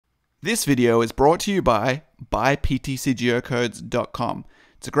This video is brought to you by buyptcgeocodes.com.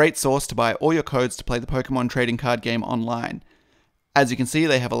 It's a great source to buy all your codes to play the Pokemon trading card game online. As you can see,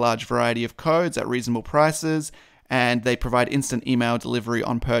 they have a large variety of codes at reasonable prices, and they provide instant email delivery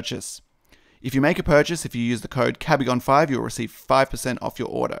on purchase. If you make a purchase, if you use the code Kabigon5, you'll receive 5% off your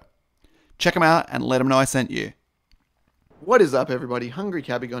order. Check them out and let them know I sent you. What is up, everybody? Hungry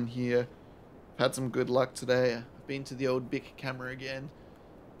Kabigon here. I've had some good luck today. I've been to the old Bic camera again.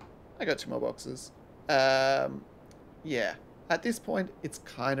 I got 2 more boxes. Yeah. At this point, it's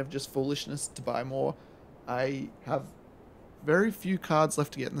kind of just foolishness to buy more. I have very few cards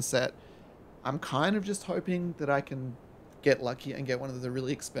left to get in the set. I'm kind of just hoping that I can get lucky and get one of the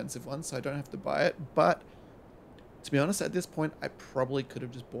really expensive ones so I don't have to buy it. But to be honest, at this point, I probably could have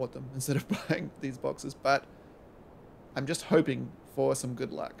just bought them instead of buying these boxes. But I'm just hoping for some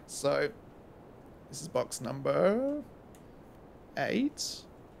good luck. So this is box number 8.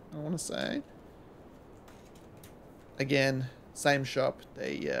 I want to say. Again, same shop.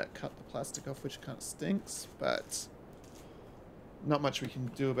 They cut the plastic off, which kind of stinks, but not much we can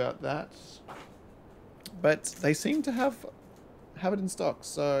do about that. But they seem to have it in stock,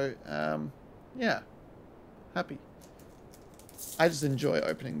 so yeah, happy. I just enjoy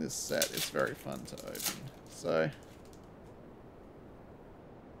opening this set. It's very fun to open. So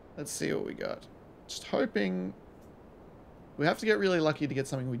let's see what we got. Just hoping. We have to get really lucky to get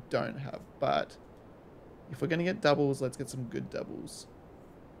something we don't have, but if we're going to get doubles, let's get some good doubles.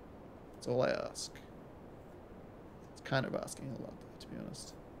 That's all I ask. It's kind of asking a lot, though, to be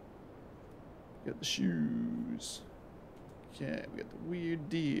honest. We got the shoes. Okay, we got the weird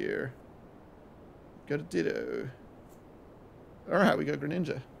deer. We got a ditto. Alright, we got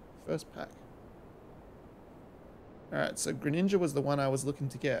Greninja. First pack. Alright, so Greninja was the one I was looking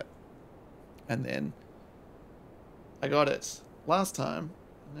to get. And then I got it last time,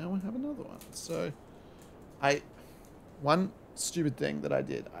 and now I have another one. So, one stupid thing that I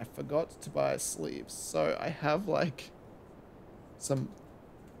did, I forgot to buy sleeves. So I have like some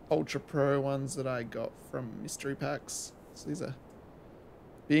Ultra Pro ones that I got from mystery packs. So these are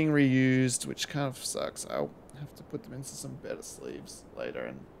being reused, which kind of sucks. I'll have to put them into some better sleeves later,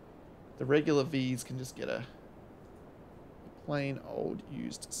 and the regular Vs can just get a plain old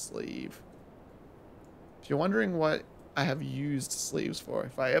used sleeve. If you're wondering what I have used sleeves for,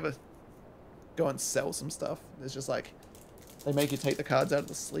 if I ever go and sell some stuff, there's just like, they make you take the cards out of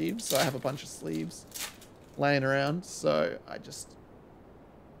the sleeves, so I have a bunch of sleeves laying around, so I just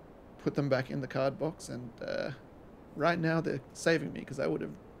put them back in the card box, and right now they're saving me, because I would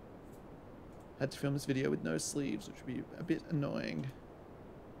have had to film this video with no sleeves, which would be a bit annoying.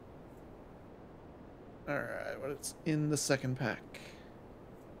 Alright, what's in the second pack?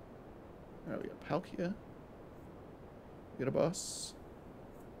 Alright, we got Palkia. We got a boss.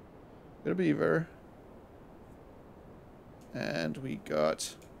 We got a beaver. And we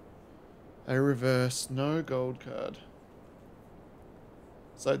got a reverse no gold card.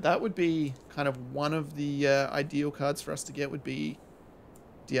 So that would be kind of one of the ideal cards for us to get, would be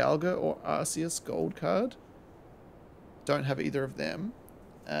Dialga or Arceus gold card. Don't have either of them.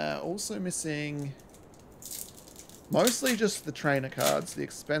 Also missing mostly just the trainer cards, the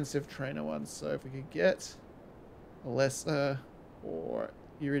expensive trainer ones. So if we could get Alessa or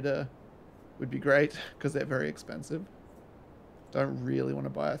Irida would be great, because they're very expensive. Don't really want to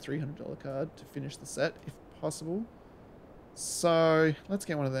buy a $300 card to finish the set, if possible. So let's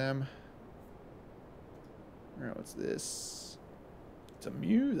get one of them. Alright, what's this? It's a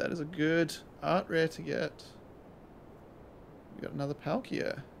Mew. That is a good art rare to get. We got another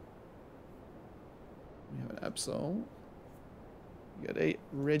Palkia. We have an Absol. We got a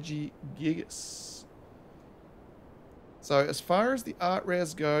Regigigas. So as far as the art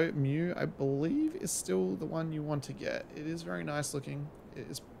rares go, Mew, I believe, is still the one you want to get. It is very nice looking. It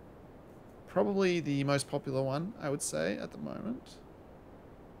is probably the most popular one, I would say, at the moment.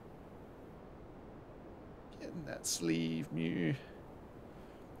 Getting that sleeve, Mew.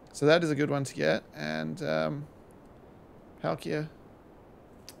 So that is a good one to get. And Palkia.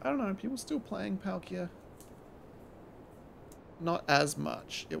 I don't know, people still playing Palkia? Not as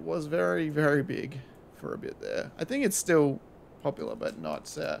much. It was very, very big for a bit there. I think it's still popular, but not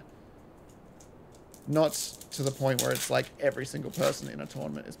to the point where it's like every single person in a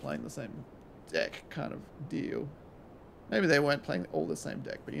tournament is playing the same deck kind of deal. Maybe they weren't playing all the same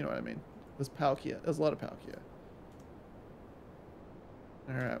deck, but you know what I mean. There's Palkia. There's a lot of Palkia.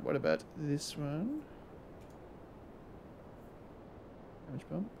 Alright, what about this one? Damage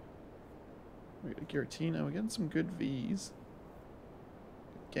bump. We got a Giratina. We're getting some good Vs.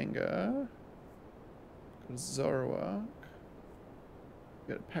 Gengar. Got a Zoroark.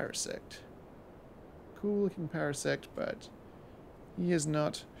 We got a Parasect. Cool looking Parasect, but he is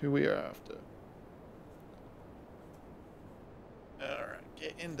not who we are after. Alright,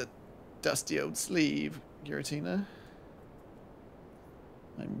 get in the dusty old sleeve, Giratina.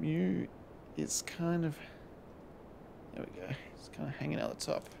 My Mew is kind of... There we go. It's kind of hanging out the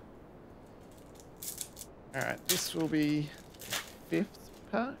top. Alright, this will be the 5th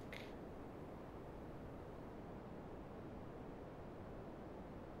pack.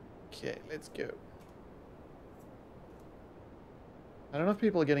 Okay, let's go. I don't know if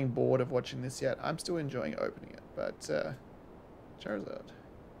people are getting bored of watching this yet. I'm still enjoying opening it, but Charizard.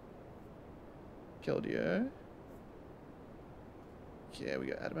 Keldeo. Okay, we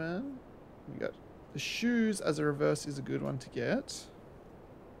got Adaman. We got the shoes as a reverse is a good one to get.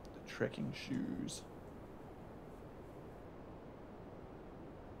 The trekking shoes.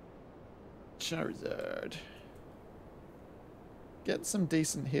 Charizard. Get some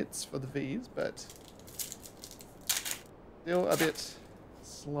decent hits for the Vs, but still a bit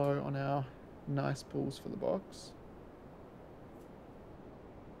slow on our nice pulls for the box.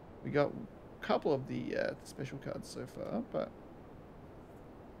 We got a couple of the special cards so far, but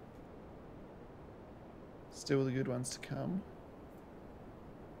still the good ones to come.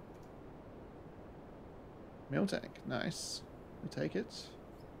 Miltank, nice. We take it.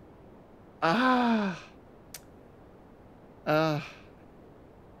 Ah!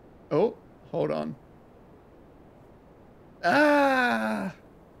 Oh, hold on. Ah!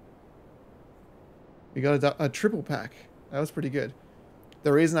 We got a triple pack. That was pretty good.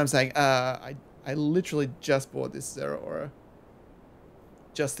 The reason I'm saying I literally just bought this Zeraora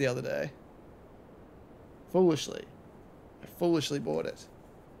just the other day. Foolishly. I foolishly bought it.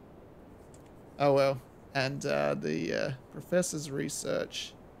 Oh well. And the Professor's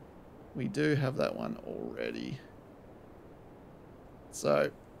Research, we do have that one already.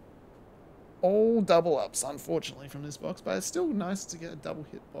 So, all double ups, unfortunately, from this box. But it's still nice to get a double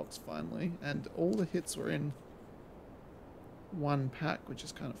hit box finally. And all the hits were in one pack, which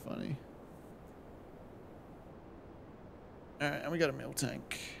is kind of funny. Alright, and we got a Miltank.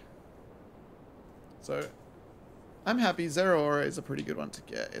 So, I'm happy. Zeraora is a pretty good one to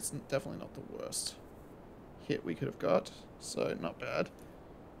get. It's definitely not the worst hit we could have got. So, not bad.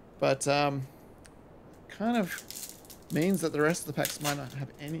 But, kind of means that the rest of the packs might not have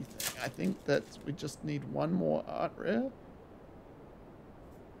anything. I think that we just need one more art rare.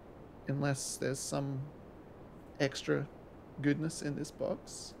 Unless there's some extra goodness in this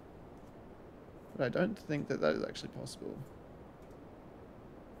box. But I don't think that that is actually possible.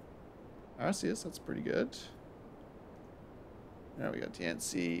 Arceus, that's pretty good. Now we got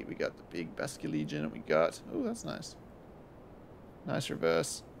TNC, we got the big Basculegion, and we got... Oh, that's nice. Nice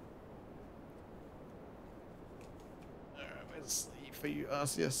reverse. Alright, where's the sleeve for you,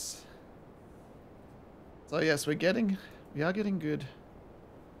 Arceus? So yes, we are getting good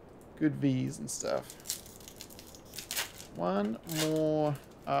Vs and stuff. One more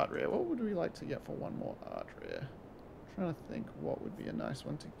art rare. What would we like to get for one more art rare? I'm trying to think what would be a nice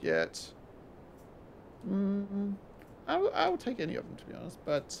one to get. I would take any of them, to be honest,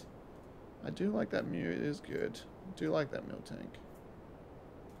 but I do like that Mew. It is good. I do like that Miltank.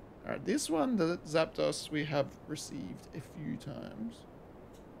 Alright, this one, the Zapdos, we have received a few times.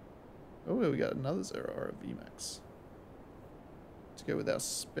 Oh, we got another Zeraora VMAX to go with our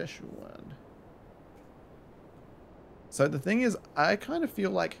special one. So the thing is, I kind of feel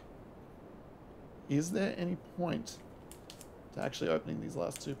like, is there any point to actually opening these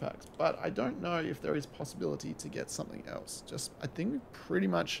last two packs? But I don't know if there is possibility to get something else. Just, I think we've pretty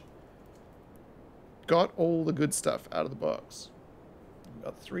much got all the good stuff out of the box. We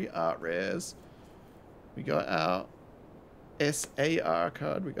got 3 art rares. We got our SAR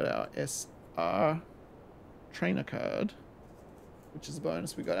card. We got our SR trainer card, which is a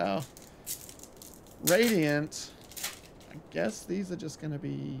bonus. We got our Radiant. I guess these are just going to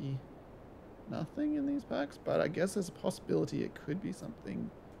be nothing in these packs, but I guess there's a possibility it could be something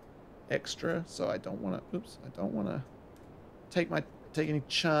extra. So I don't want to, oops, I don't want to take any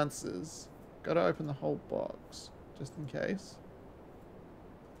chances. Got to open the whole box just in case.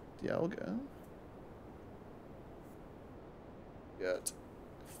 Dialga. We got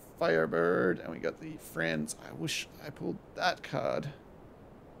Firebird, and we got the Friends. I wish I pulled that card.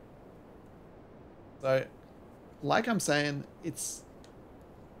 So, like I'm saying, it's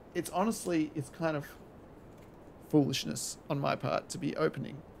honestly, it's kind of foolishness on my part to be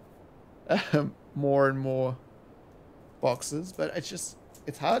opening more and more boxes, but it's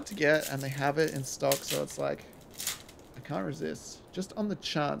hard to get, and they have it in stock, so it's like, I I can't resist. Just on the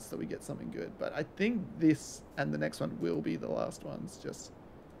chance that we get something good. But I think this and the next one will be the last ones. Just,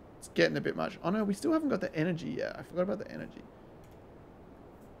 it's getting a bit much. Oh no, we still haven't got the energy yet. I forgot about the energy.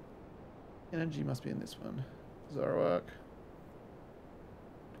 Energy must be in this one. Zoroark.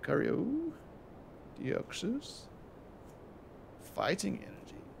 Lucario. Deoxys. Fighting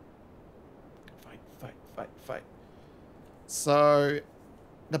energy. Fight. So,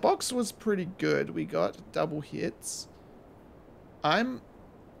 the box was pretty good. We got double hits. I'm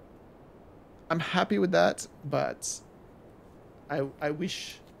happy with that, but I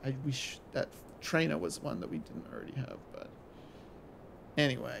wish that trainer was one that we didn't already have. But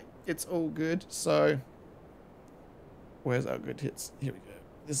anyway, it's all good. So, where's our good hits? Here we go.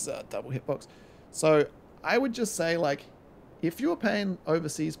 This is our double hit box. So I would just say, like, if you're paying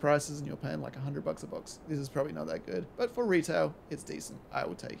overseas prices and you're paying like $100 a box, this is probably not that good. But for retail, it's decent. I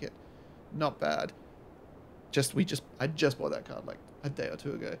will take it. Not bad. I just bought that card like a day or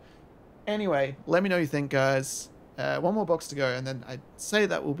two ago. Anyway, let me know what you think, guys. One more box to go, and then I'd say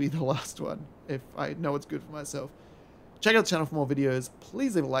that will be the last one if I know it's good for myself. Check out the channel for more videos.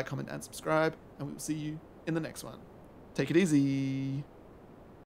 Please leave a like, comment, and subscribe, and we will see you in the next one. Take it easy.